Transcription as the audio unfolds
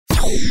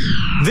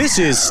This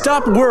is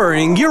Stop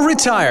Worrying, You're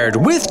Retired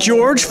with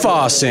George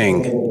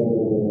Fossing.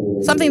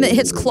 Something that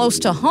hits close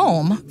to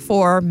home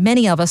for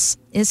many of us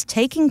is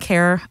taking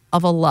care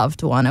of a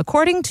loved one.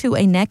 According to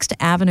a Next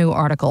Avenue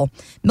article,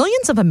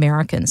 millions of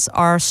Americans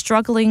are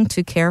struggling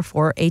to care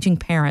for aging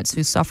parents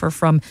who suffer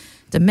from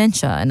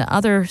dementia and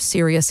other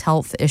serious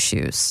health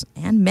issues.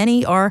 And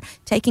many are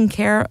taking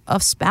care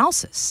of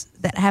spouses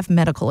that have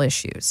medical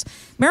issues.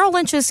 Merrill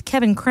Lynch's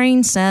Kevin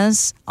Crane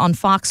says on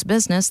Fox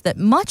Business that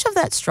much of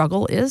that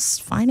struggle is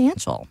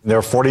financial. There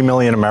are 40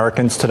 million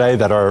Americans today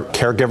that are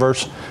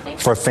caregivers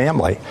for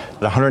family.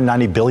 The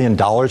 $190 billion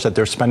that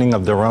they're spending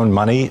of their own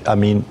money,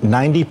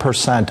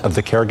 90% of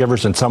the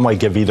caregivers in some way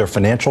give either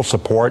financial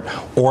support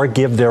or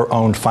give their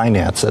own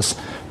finances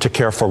to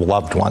care for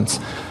loved ones.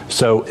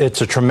 So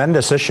it's a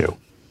tremendous issue.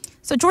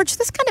 So, George,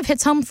 this kind of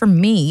hits home for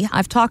me.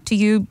 I've talked to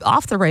you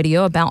off the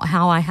radio about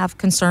how I have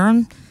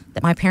concern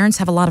that my parents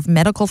have a lot of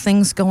medical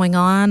things going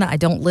on. I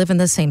don't live in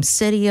the same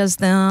city as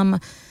them.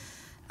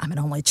 I'm an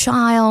only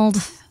child.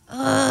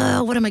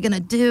 What am I going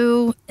to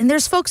do? And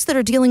there's folks that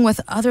are dealing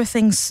with other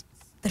things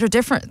that are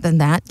different than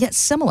that, yet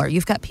similar.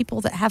 You've got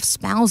people that have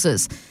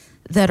spouses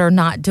that are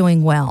not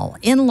doing well,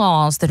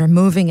 in-laws that are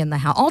moving in the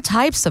house, all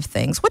types of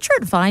things. What's your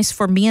advice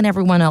for me and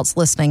everyone else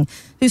listening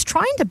who's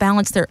trying to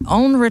balance their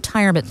own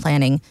retirement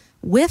planning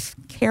with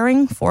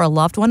caring for a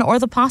loved one or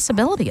the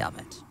possibility of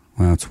it?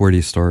 Well, it's where do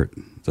you start?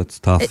 That's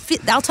tough.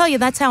 I'll tell you,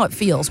 that's how it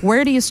feels.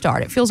 Where do you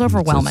start? It feels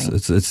overwhelming.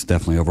 It's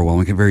definitely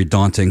overwhelming. A very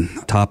daunting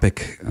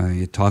topic.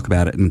 You talk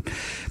about it, and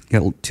you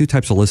got two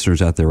types of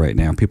listeners out there right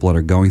now. People that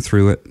are going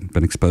through it,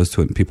 been exposed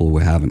to it, and people who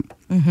haven't.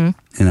 Mm-hmm.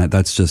 And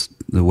that's just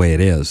the way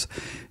it is.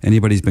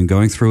 Anybody who's been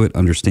going through it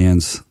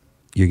understands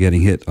you're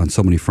getting hit on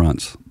so many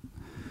fronts.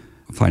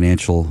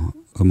 Financial,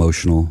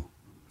 emotional,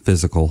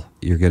 physical.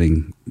 You're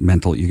getting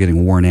mental. You're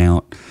getting worn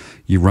out.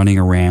 You're running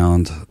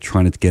around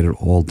trying to get it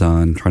all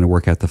done, trying to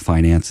work out the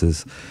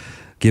finances,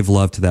 give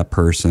love to that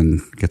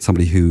person, get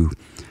somebody who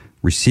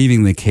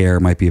receiving the care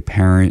might be a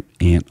parent,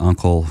 aunt,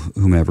 uncle,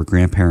 whomever,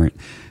 grandparent,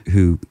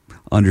 who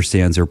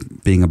understands they're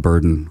being a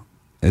burden.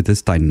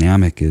 This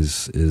dynamic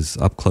is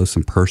up close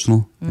and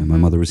personal. Mm-hmm. And my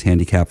mother was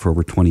handicapped for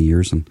over 20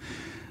 years, and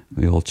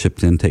we all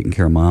chipped in taking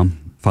care of Mom.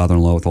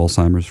 Father-in-law with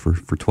Alzheimer's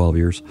for 12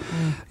 years.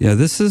 Mm. Yeah,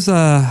 this is,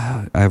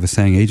 I have a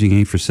saying, aging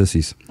ain't for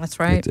sissies. That's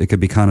right. It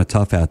could be kind of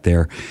tough out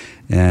there.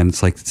 And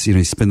it's like,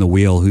 you spin the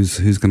wheel.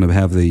 Who's going to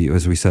have the,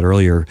 as we said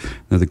earlier,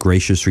 the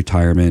gracious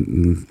retirement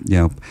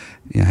and,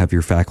 have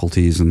your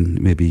faculties and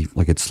maybe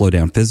like it slow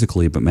down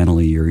physically, but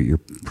mentally you're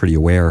pretty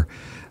aware.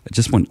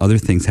 Just when other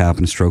things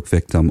happen, stroke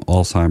victim,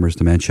 Alzheimer's,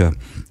 dementia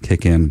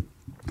kick in,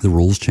 the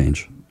rules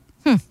change.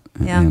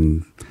 Yeah.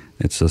 And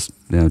it's just,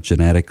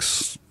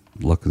 genetics,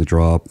 luck of the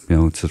draw,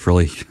 it's just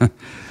really, it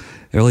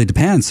really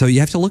depends. So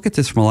you have to look at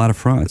this from a lot of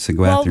fronts and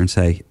go out there and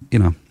say,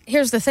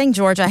 Here's the thing,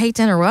 George, I hate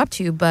to interrupt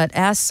you, but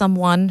as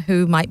someone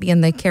who might be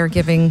in the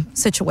caregiving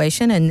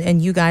situation,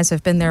 and you guys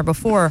have been there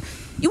before,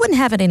 you wouldn't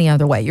have it any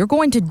other way. You're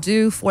going to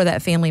do for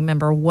that family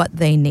member what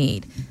they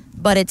need.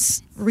 But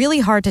it's really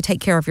hard to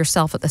take care of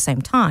yourself at the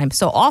same time.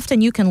 So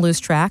often you can lose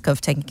track of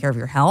taking care of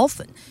your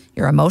health and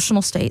your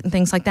emotional state and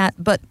things like that,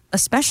 but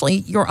especially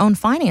your own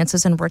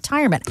finances and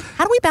retirement.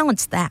 How do we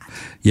balance that?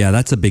 Yeah,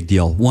 that's a big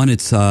deal. One,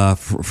 it's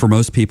for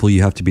most people,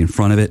 you have to be in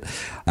front of it.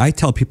 I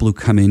tell people who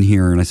come in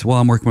here and I say, well,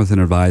 I'm working with an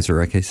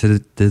advisor. Okay, I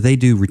said, do they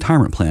do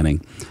retirement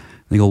planning?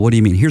 They go, what do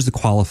you mean? Here's the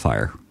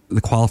qualifier.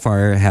 The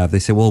qualifier I have, they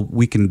say, well,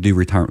 we can do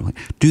retirement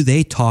planning. Do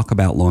they talk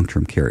about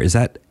long-term care? Is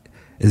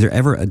there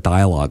ever a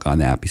dialogue on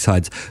that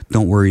besides,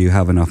 don't worry, you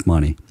have enough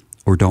money?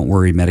 Or don't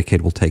worry,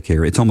 Medicaid will take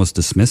care. It's almost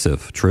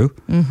dismissive, true?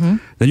 Mm-hmm.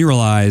 Then you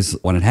realize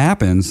when it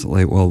happens,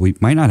 like, well, we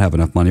might not have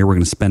enough money, or we're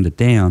going to spend it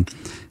down.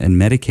 And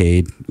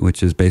Medicaid,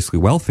 which is basically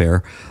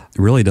welfare,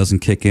 really doesn't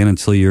kick in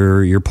until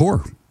you're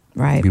poor.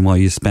 Right. Meanwhile,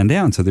 you spend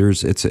down. So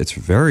it's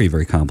very,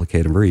 very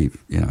complicated. Very,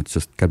 it's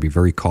just got to be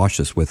very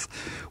cautious with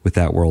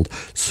that world.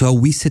 So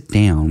we sit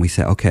down. We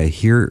say, okay,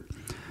 here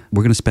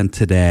we're going to spend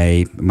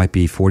today, it might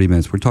be 40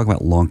 minutes. We're talking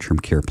about long-term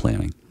care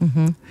planning.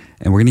 Mm-hmm.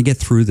 And we're going to get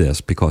through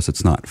this because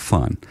it's not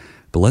fun.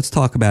 But let's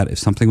talk about if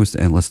something was,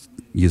 and let's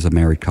use a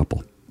married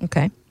couple.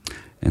 Okay.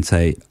 And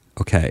say,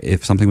 okay,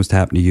 if something was to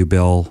happen to you,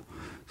 Bill,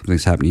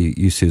 something's happening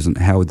to you, Susan,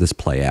 how would this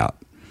play out?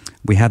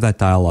 We have that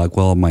dialogue.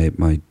 Well,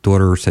 my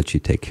daughter said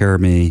she'd take care of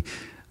me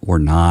or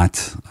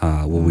not.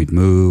 Will we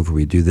move? Will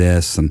we do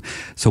this? And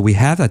so we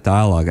have that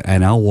dialogue,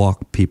 and I'll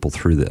walk people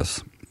through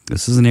this.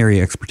 This is an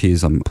area of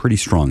expertise I'm pretty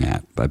strong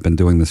at. I've been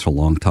doing this for a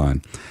long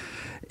time.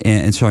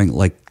 And showing,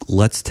 like,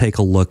 let's take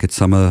a look at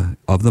some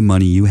of the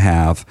money you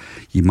have.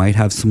 You might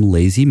have some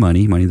lazy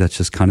money that's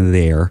just kind of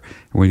there,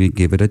 and we're going to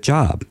give it a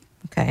job.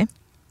 Okay.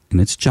 And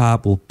its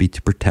job will be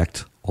to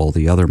protect all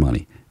the other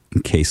money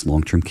in case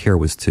long-term care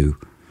was to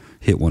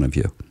hit one of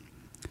you.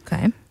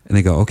 Okay. And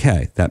they go,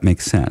 okay, that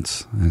makes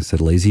sense. I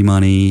said, lazy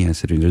money. I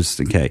said,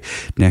 okay.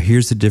 Now,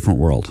 here's a different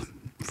world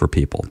for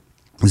people.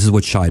 This is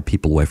what shied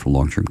people away from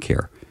long-term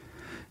care.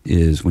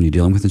 is when you're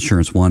dealing with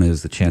insurance, one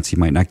is the chance you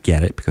might not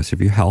get it because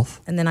of your health.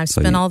 And then I've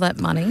spent all that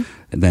money.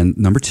 And then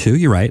number two,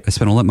 you're right. I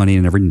spent all that money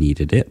and never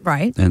needed it.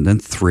 Right. And then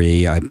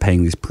three, I'm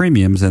paying these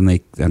premiums, and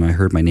I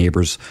heard my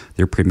neighbors,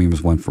 their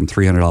premiums went from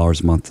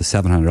 $300 a month to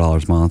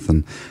 $700 a month,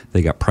 and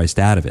they got priced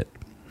out of it.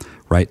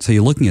 Right. So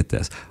you're looking at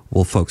this.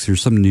 Well, folks,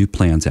 there's some new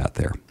plans out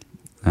there.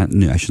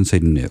 New, I shouldn't say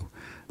new.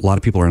 A lot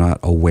of people are not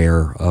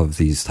aware of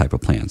these type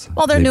of plans.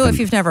 Well, they're new if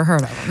you've never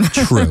heard of them.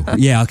 True.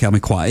 Yeah, okay, I'll be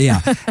quiet. Yeah.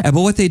 But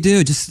what they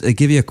do, just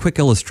give you a quick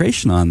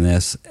illustration on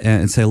this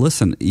and say,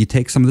 listen, you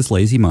take some of this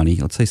lazy money.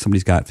 Let's say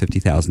somebody's got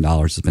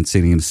 $50,000 that's been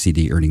sitting in a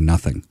CD earning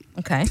nothing.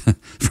 Okay.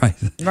 Right.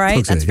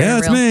 Right. That's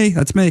me.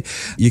 That's me.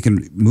 You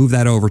can move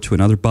that over to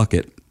another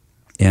bucket,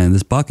 and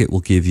this bucket will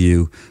give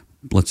you,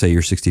 let's say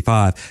you're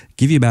 65,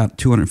 give you about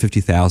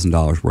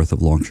 $250,000 worth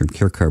of long-term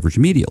care coverage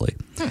immediately.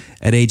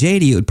 At age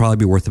 80, it would probably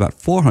be worth about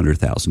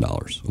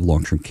 $400,000 of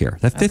long-term care.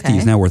 That 50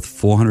 is now worth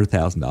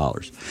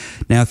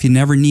 $400,000. Now, if you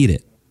never need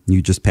it,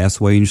 you just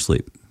pass away in your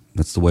sleep.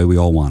 That's the way we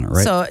all want it,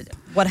 right? So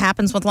what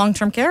happens with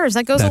long-term care is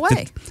that goes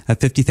away. That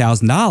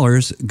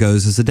 $50,000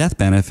 goes as a death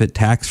benefit,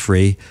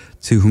 tax-free,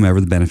 to whomever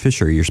the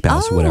beneficiary, your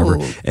spouse or whatever.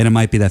 And it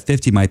might be that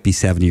 50 might be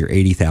 $70,000 or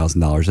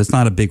 $80,000. That's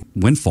not a big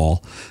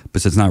windfall,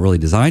 because it's not really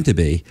designed to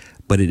be,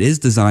 but it is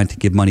designed to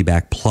give money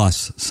back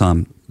plus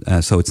some,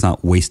 so it's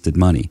not wasted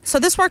money. So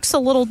this works a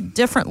little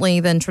differently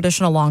than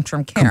traditional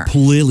long-term care.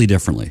 Completely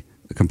differently.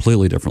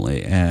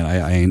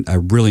 And I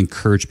really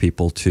encourage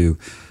people to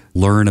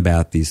learn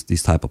about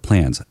these type of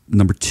plans.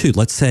 Number two,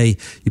 let's say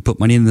you put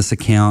money in this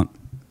account.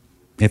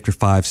 After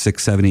 5,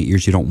 6, 7, 8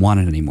 years, you don't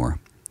want it anymore.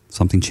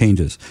 Something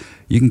changes.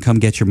 You can come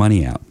get your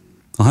money out,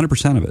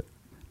 100% of it.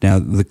 Now,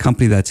 the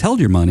company that's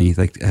held your money,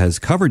 that has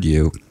covered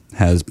you,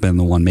 has been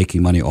the one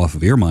making money off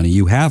of your money.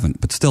 You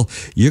haven't, but still,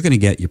 you're going to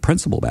get your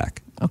principal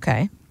back.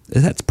 Okay.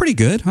 That's pretty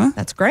good, huh?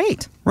 That's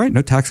great. Right,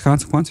 no tax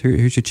consequence.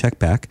 Here's your check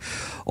back.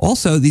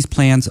 Also, these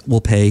plans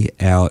will pay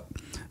out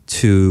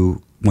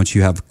to, once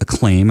you have a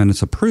claim and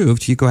it's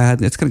approved, it's going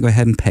to go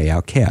ahead and pay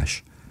out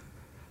cash.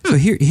 So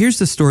here's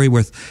the story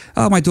with,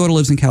 my daughter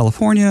lives in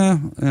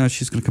California.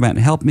 She's going to come out and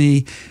help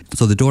me.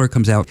 So the daughter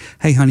comes out,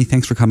 hey, honey,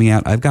 thanks for coming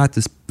out. I've got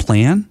this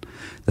plan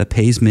that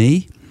pays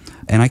me,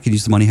 and I can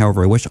use the money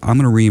however I wish. I'm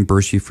going to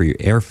reimburse you for your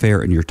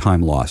airfare and your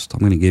time lost. I'm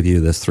going to give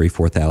you this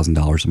 $3,000,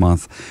 $4,000 a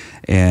month.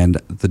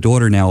 And the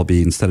daughter now will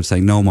be, instead of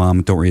saying, no,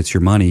 Mom, don't worry, it's your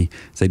money,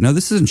 say, no,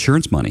 this is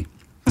insurance money.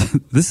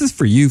 This is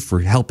for you for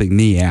helping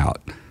me out.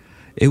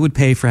 It would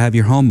pay for have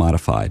your home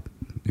modified.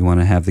 You want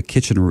to have the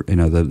kitchen,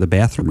 the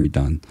bathroom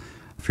redone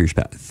for your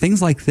spouse.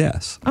 Things like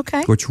this.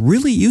 Okay. Which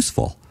really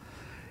useful.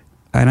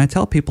 And I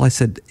tell people, I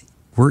said,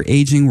 we're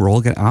aging, we're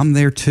all I'm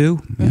there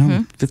too. You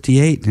know,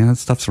 58,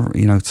 stuff,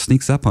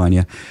 sneaks up on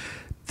you.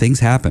 Things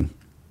happen.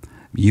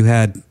 You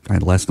had,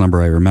 the last number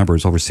I remember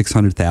is over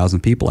 600,000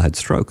 people had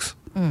strokes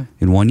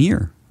in 1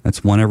 year.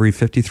 That's one every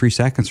 53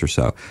 seconds or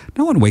so.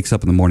 No one wakes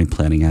up in the morning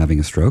planning on having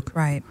a stroke.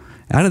 Right.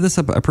 Out of this,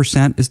 a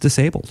percent is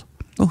disabled.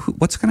 Well,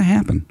 what's going to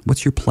happen?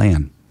 What's your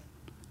plan?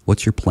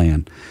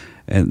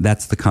 And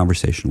that's the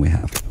conversation we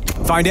have.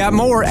 Find out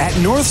more at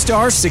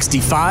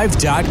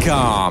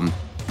northstar65.com.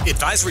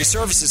 Advisory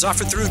services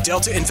offered through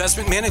Delta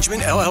Investment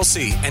Management,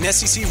 LLC, an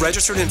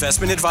SEC-registered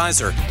investment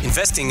advisor.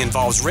 Investing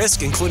involves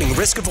risk, including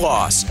risk of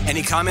loss.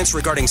 Any comments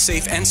regarding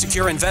safe and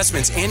secure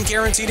investments and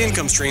guaranteed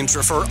income streams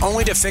refer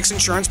only to fixed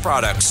insurance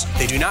products.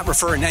 They do not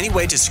refer in any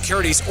way to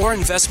securities or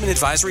investment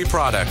advisory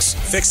products.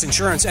 Fixed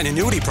insurance and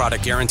annuity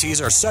product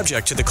guarantees are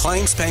subject to the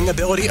claims-paying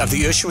ability of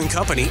the issuing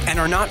company and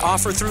are not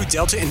offered through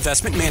Delta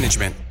Investment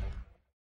Management.